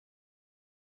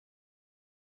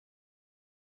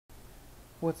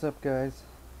What's up, guys?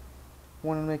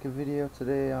 Want to make a video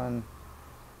today on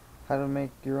how to make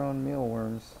your own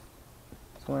mealworms.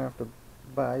 So you don't have to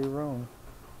buy your own.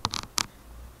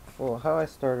 Well, how I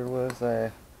started was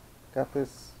I got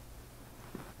this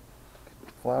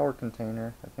flour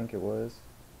container, I think it was,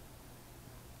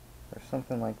 or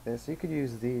something like this. You could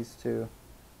use these too,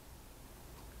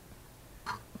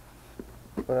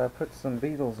 but I put some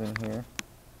beetles in here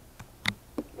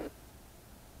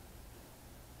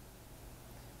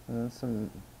and then some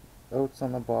oats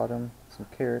on the bottom, some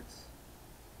carrots.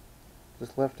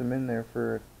 Just left them in there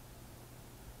for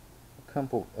a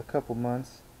couple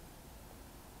months.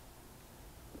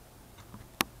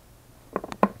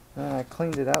 And I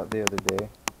cleaned it out the other day.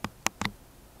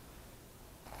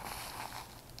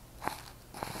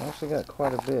 I actually got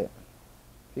quite a bit.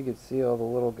 If you could see all the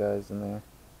little guys in there.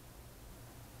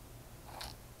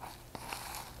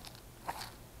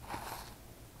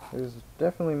 There's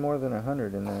definitely more than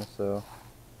 100 in there, so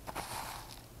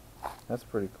that's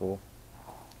pretty cool.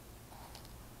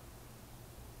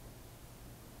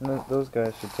 And those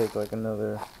guys should take like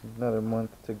another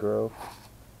month to grow.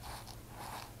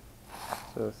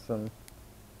 So some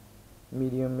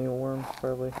medium mealworms,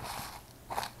 probably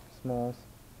smalls.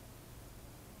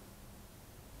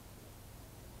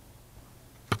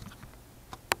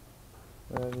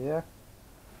 Yeah,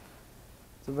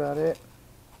 that's about it.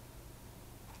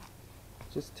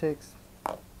 Just takes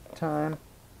time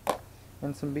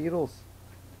and some beetles.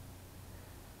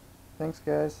 Thanks,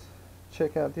 guys.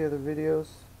 Check out the other videos.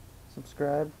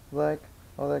 Subscribe, like,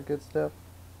 all that good stuff.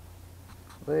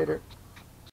 Later.